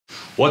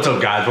What's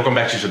up, guys? Welcome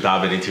back to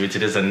JodabeniTV.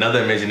 Today's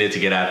another amazing day to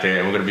get out there,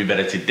 and we're going to be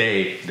better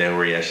today than we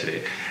were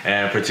yesterday.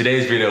 And for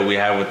today's video, we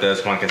have with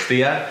us Juan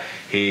Castilla.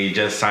 He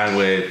just signed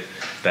with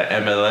the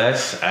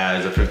MLS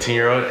as a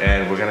 15-year-old,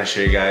 and we're going to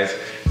show you guys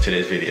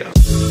today's video.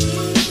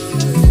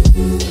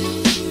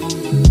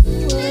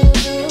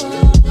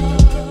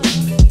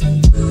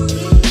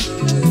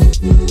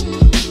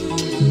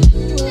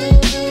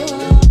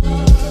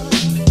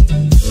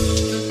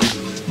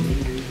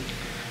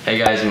 Hey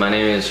guys, my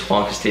name is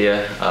Juan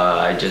Castilla.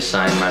 I just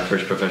signed my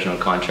first professional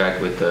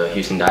contract with the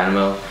Houston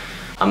Dynamo.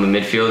 I'm a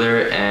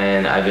midfielder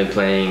and I've been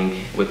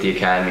playing with the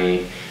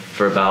academy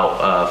for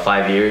about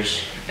 5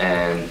 years,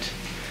 and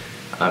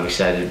I'm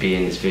excited to be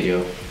in this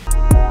video.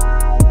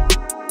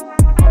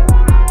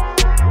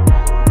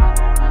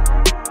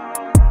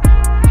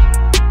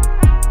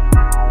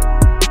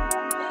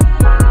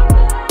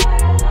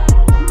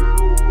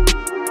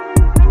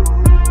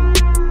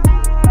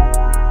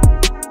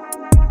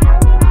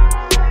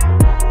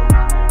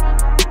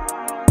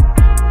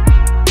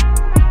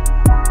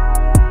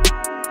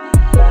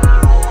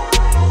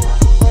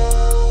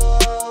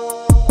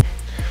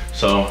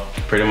 So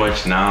pretty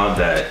much now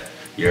that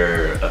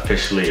you're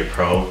officially a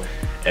pro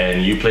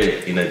and you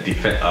play in a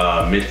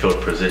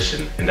midfield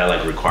position, and that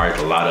like requires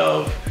a lot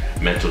of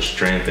mental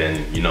strength,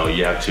 and you know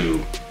you have to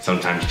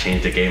sometimes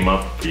change the game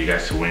up for you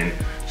guys to win.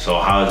 So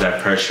how is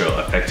that pressure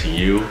affecting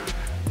you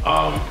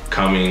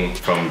coming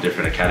from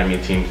different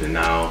academy teams and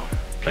now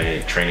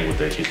training with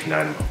the Houston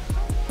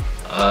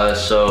Dynamo?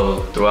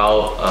 So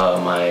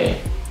throughout my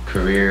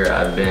career,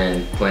 I've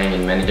been playing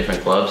in many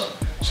different clubs.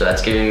 So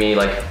that's giving me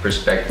like a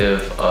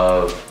perspective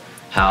of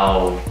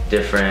how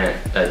different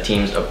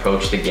teams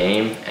approach the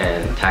game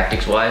and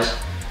tactics wise.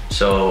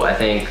 So I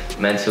think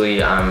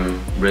mentally I'm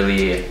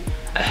really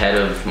ahead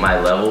of my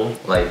level,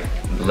 like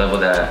the level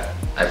that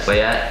I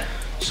play at.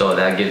 So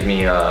that gives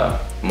me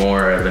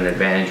more of an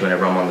advantage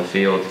whenever I'm on the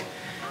field.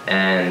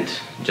 And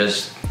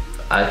just,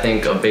 I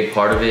think a big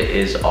part of it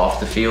is off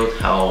the field,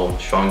 how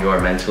strong you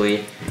are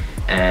mentally.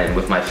 And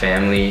with my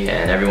family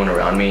and everyone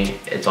around me,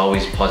 it's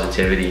always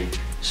positivity.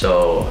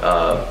 So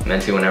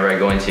mentally, whenever I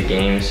go into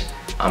games,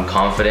 I'm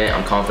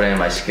confident in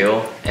my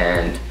skill,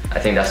 and I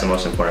think that's the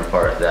most important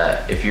part,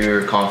 that if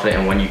you're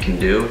confident in what you can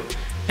do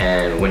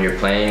and when you're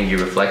playing you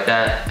reflect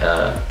that,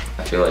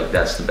 I feel like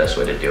that's the best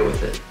way to deal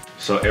with it.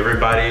 So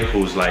everybody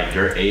who's like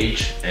your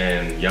age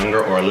and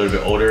younger or a little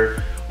bit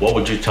older, what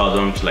would you tell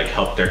them to like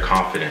help their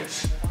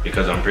confidence?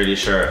 Because I'm pretty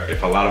sure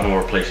if a lot of them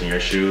were placing your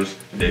shoes,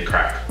 they'd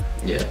crack.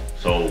 Yeah.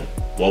 So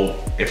well,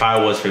 if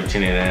I was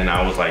 15 and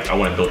I was like, I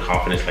want to build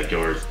confidence like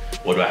yours,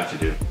 what do I have to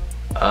do?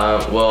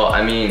 Well,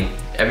 I mean,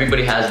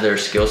 everybody has their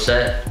skill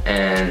set,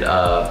 and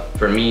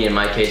for me, in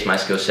my case, my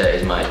skill set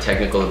is my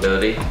technical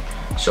ability.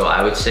 So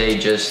I would say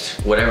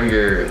just whatever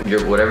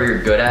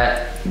you're good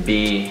at,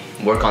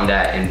 work on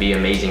that and be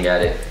amazing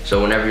at it.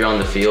 So whenever you're on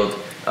the field,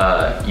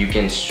 you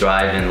can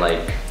strive and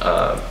like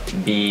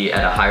be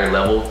at a higher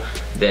level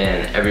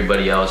than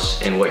everybody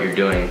else in what you're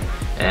doing.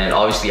 And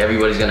obviously,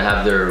 everybody's gonna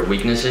have their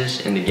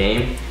weaknesses in the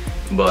game,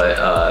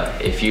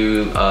 but if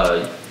you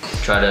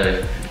try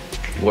to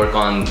work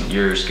on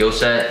your skill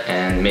set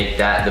and make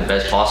that the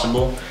best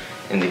possible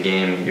in the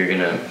game, you're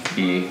gonna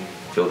be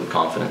filled with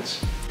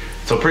confidence.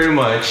 So pretty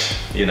much,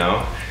 you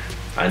know,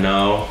 I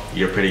know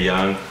you're pretty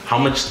young. How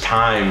much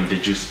time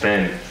did you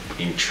spend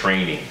in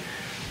training?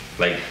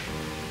 Like,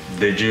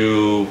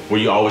 were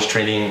you always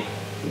training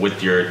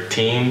with your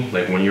team,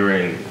 like when you were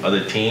in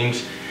other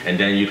teams, and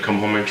then you'd come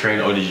home and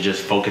train, or did you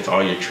just focus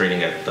all your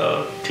training at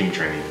the team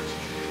trainings?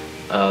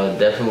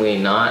 Definitely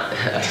not.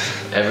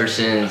 Ever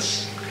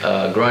since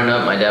growing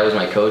up, my dad was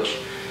my coach.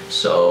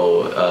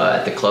 So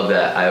at the club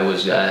that I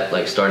was at,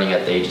 like starting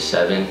at the age of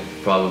 7,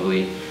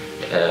 probably,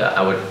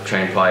 I would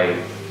train probably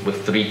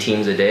with 3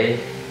 teams a day.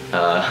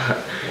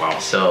 Wow.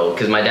 So,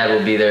 because my dad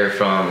would be there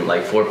from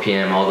like 4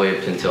 p.m. all the way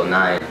up until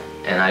 9,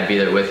 and I'd be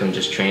there with him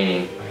just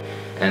training.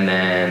 And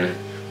then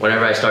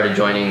whenever I started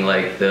joining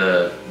like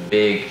the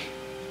big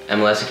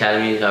MLS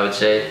academies, I would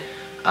say,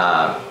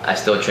 I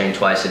still train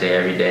twice a day,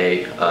 every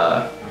day.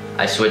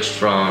 I switched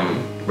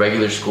from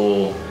regular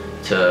school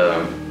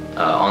to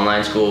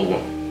online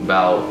school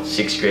about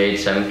 6th grade,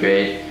 7th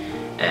grade,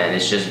 and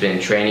it's just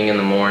been training in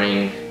the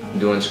morning,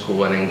 doing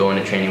school, and then going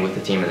to training with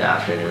the team in the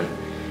afternoon.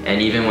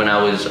 And even when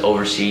I was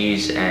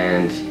overseas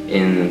and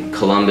in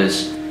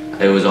Columbus,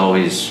 it was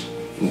always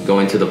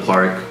going to the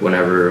park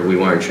whenever we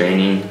weren't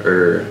training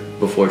or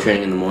before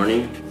training in the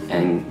morning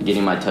and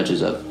getting my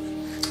touches up.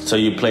 So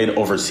you played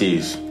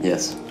overseas?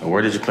 Yes.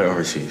 Where did you play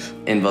overseas?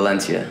 In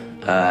Valencia.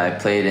 I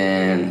played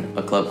in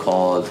a club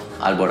called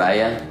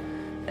Alboraya,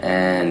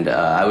 and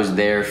I was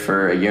there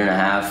for a 1.5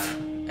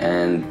 years,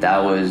 and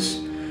that was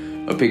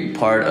a big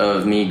part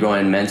of me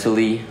growing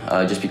mentally,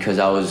 just because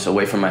I was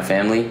away from my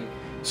family.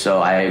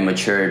 So I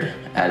matured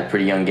at a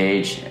pretty young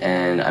age,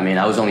 and I mean,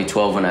 I was only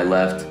 12 when I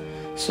left.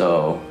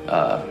 So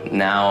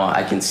now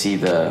I can see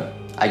the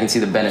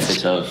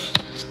benefits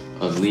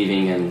of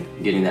leaving and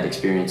getting that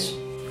experience.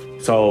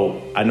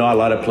 So I know a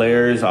lot of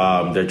players,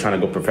 they're trying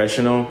to go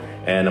professional,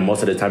 And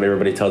most of the time,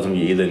 everybody tells them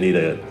you either need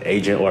an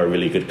agent or a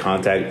really good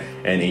contact.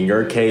 And in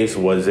your case,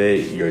 was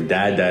it your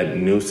dad that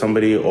knew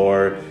somebody,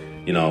 or,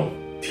 you know,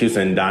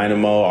 Houston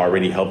Dynamo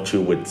already helped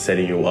you with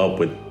setting you up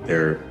with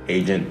their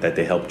agent that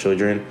they help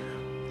children?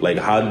 Like,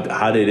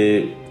 how did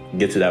it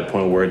get to that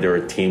point where there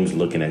were teams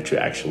looking at you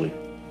actually?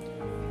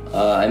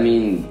 I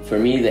mean, for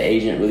me, the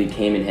agent really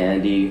came in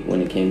handy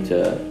when it came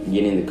to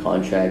getting the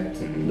contract,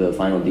 the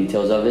final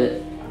details of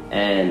it.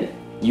 And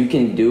you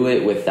can do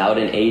it without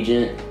an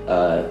agent,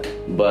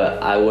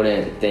 but I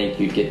wouldn't think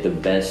you'd get the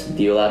best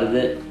deal out of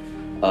it.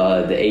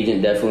 The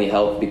agent definitely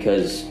helped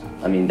because,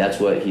 I mean, that's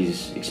what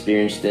he's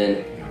experienced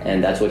in,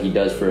 and that's what he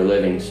does for a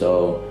living.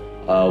 So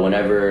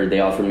whenever they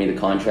offered me the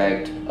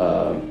contract,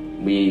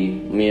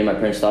 me and my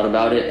parents thought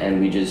about it,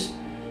 and we just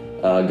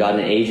got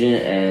an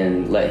agent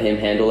and let him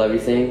handle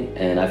everything,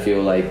 and I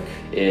feel like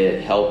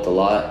it helped a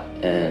lot,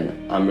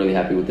 and I'm really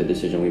happy with the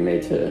decision we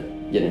made to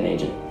get an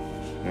agent.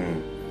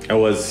 And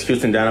was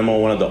Houston Dynamo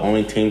one of the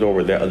only teams, or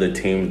were there other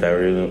teams that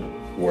really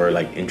were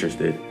like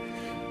interested?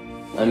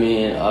 I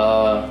mean,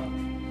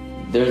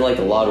 there's like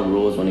a lot of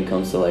rules when it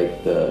comes to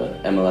like the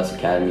MLS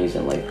academies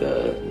and like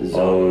the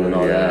zone and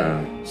all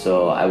that.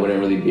 So I wouldn't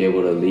really be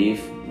able to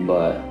leave,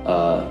 but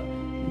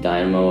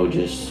Dynamo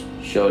just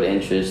showed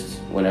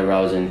interest whenever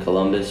I was in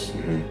Columbus.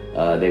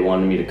 They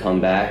wanted me to come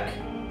back,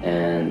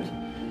 and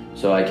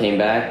so I came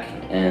back,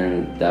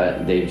 and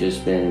they've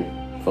just been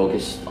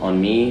focused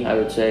on me, I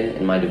would say,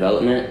 in my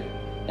development,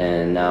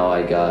 and now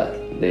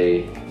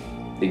they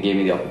gave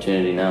me the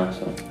opportunity now.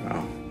 So.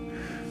 Wow.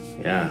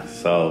 Yeah.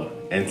 So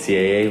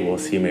NCAA, we'll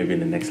see maybe in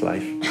the next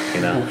life.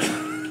 You know.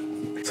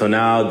 So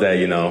now that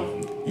you know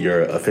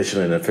you're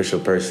officially an official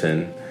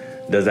person,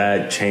 does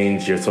that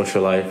change your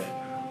social life?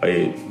 Or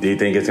do you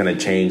think it's gonna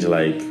change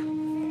like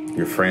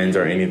your friends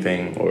or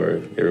anything, or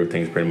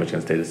everything's pretty much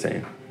gonna stay the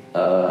same?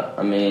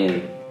 I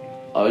mean,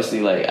 obviously,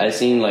 like I've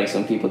seen like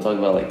some people talk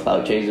about like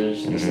cloud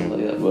chasers and stuff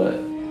like that, but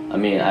I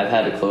mean, I've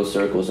had a close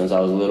circle since I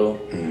was little.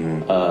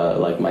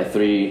 Like my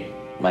three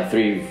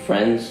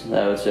friends,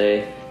 I would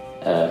say,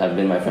 have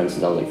been my friends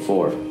since I was like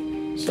 4.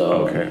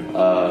 So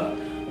I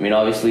mean,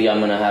 obviously, I'm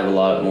gonna have a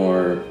lot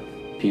more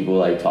people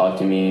like talk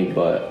to me,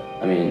 but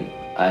I mean,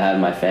 I have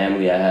my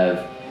family, I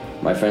have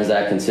my friends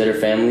that I consider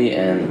family,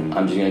 and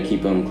I'm just gonna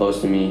keep them close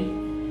to me.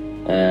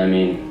 And I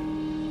mean,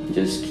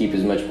 just keep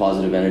as much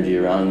positive energy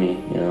around me,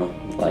 you know.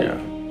 Like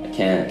I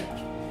can't.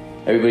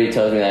 Everybody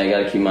tells me that I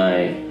gotta keep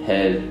my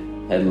head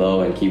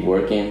low and keep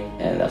working,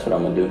 and that's what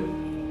I'm gonna do.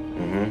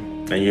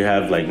 And you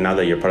have, like, now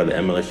that you're part of the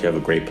MLS, you have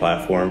a great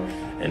platform,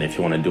 and if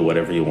you want to do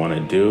whatever you want to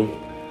do,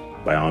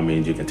 by all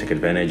means, you can take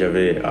advantage of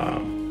it. You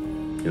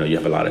know, you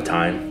have a lot of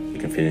time. You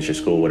can finish your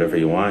school, whatever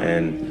you want,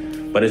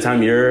 and by the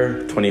time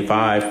you're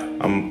 25,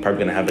 I'm probably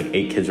gonna have like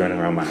 8 kids running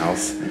around my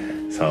house.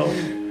 So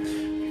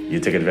you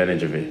take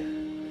advantage of it.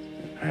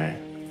 All right.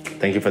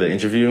 Thank you for the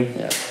interview.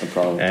 Yeah, no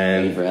problem. And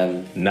thank you for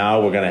having me.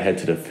 Now we're gonna head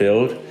to the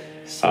field.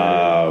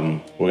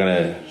 I'll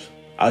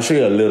show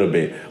you a little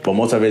bit, but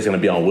most of it's gonna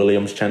be on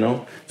William's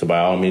channel. So by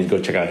all means, go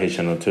check out his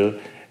channel too.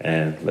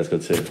 And let's go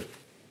to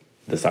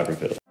the soccer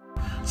field.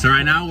 So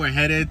right now we're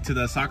headed to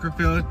the soccer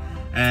field.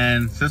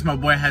 And since my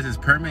boy has his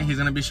permit, he's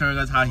gonna be showing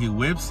us how he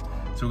whips.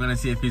 So we're gonna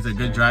see if he's a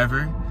good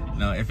driver. You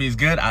know, if he's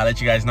good, I'll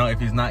let you guys know. If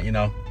he's not, you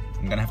know,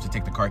 I'm gonna have to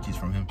take the car keys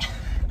from him,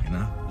 you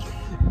know?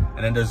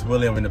 And then there's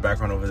William in the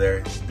background over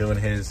there doing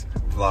his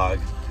vlog.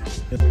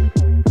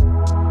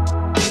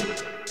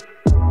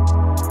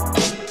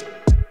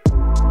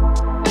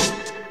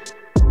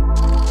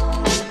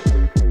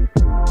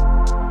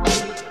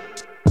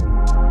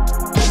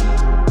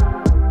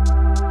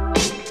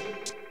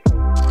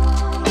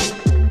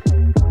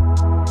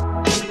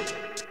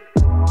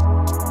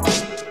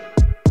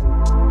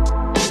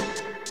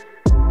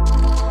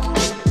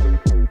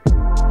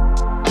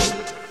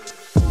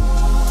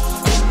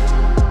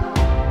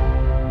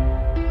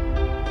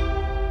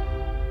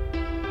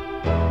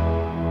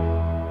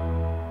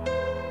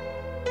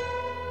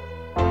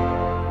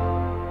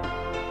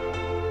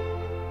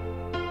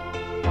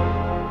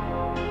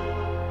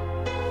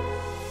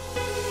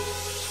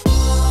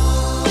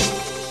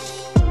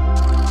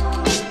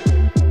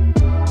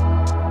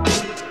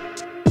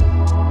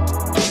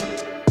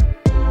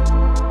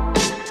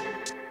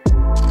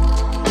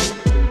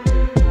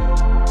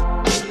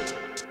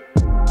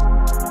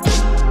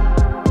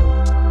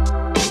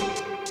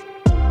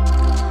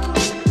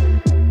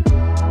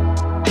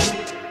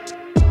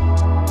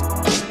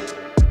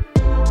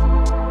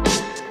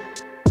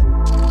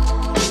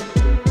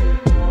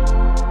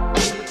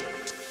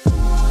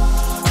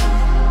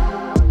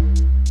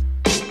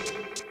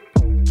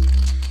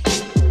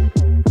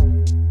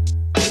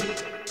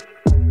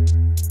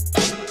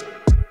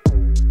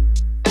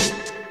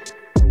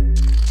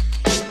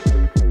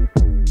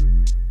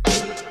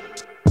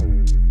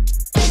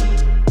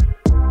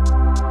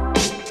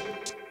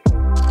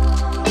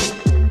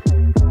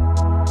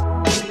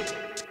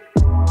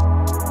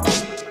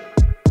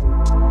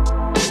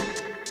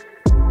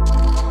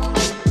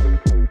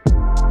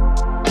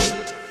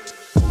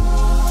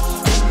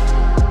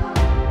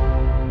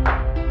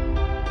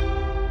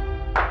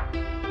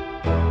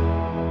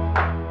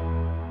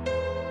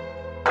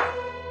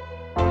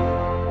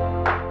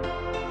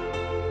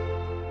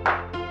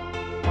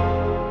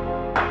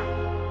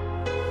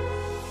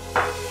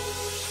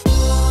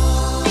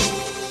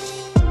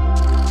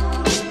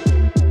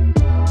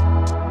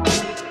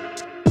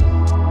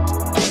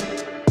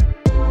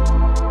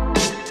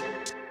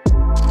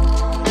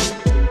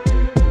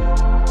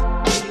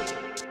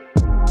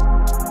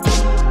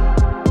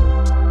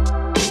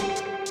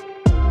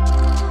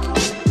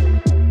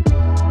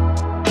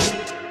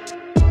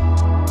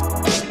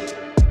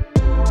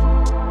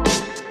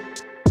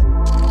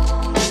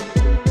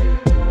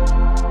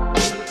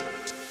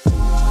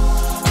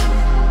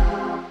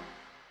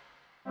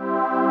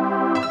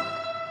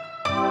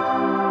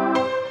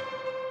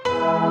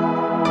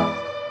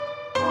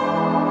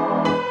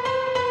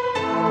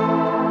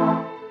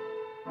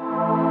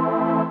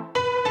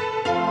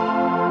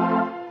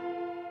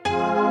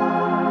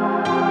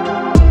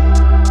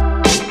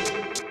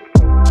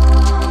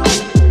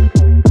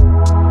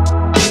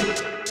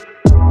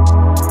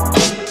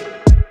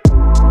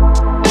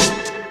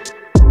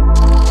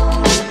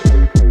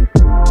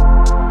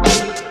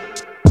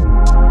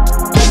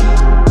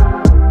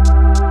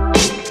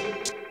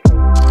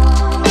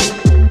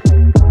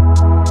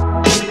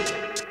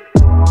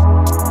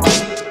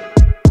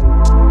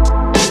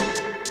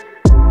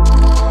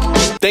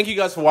 thank you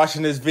guys for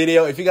watching this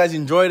video. If you guys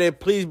enjoyed it,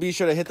 please be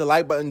sure to hit the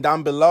like button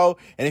down below.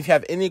 And if you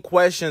have any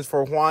questions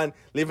for Juan,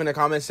 leave in the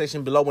comment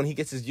section below. When he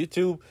gets his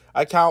YouTube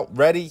account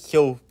ready,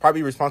 he'll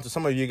probably respond to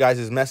some of you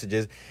guys'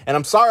 messages. And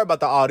I'm sorry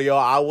about the audio.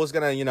 I was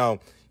gonna,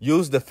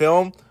 use the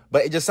film,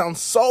 but it just sounds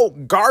so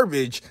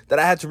garbage that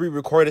I had to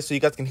re-record it so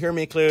you guys can hear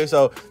me clear.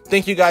 So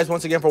thank you guys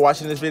once again for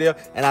watching this video,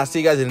 and I'll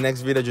see you guys in the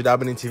next video.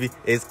 JodabeniTV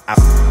is out.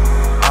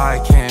 I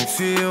can't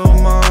feel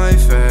my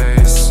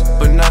face,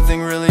 but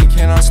nothing really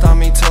cannot stop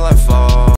me till I fall.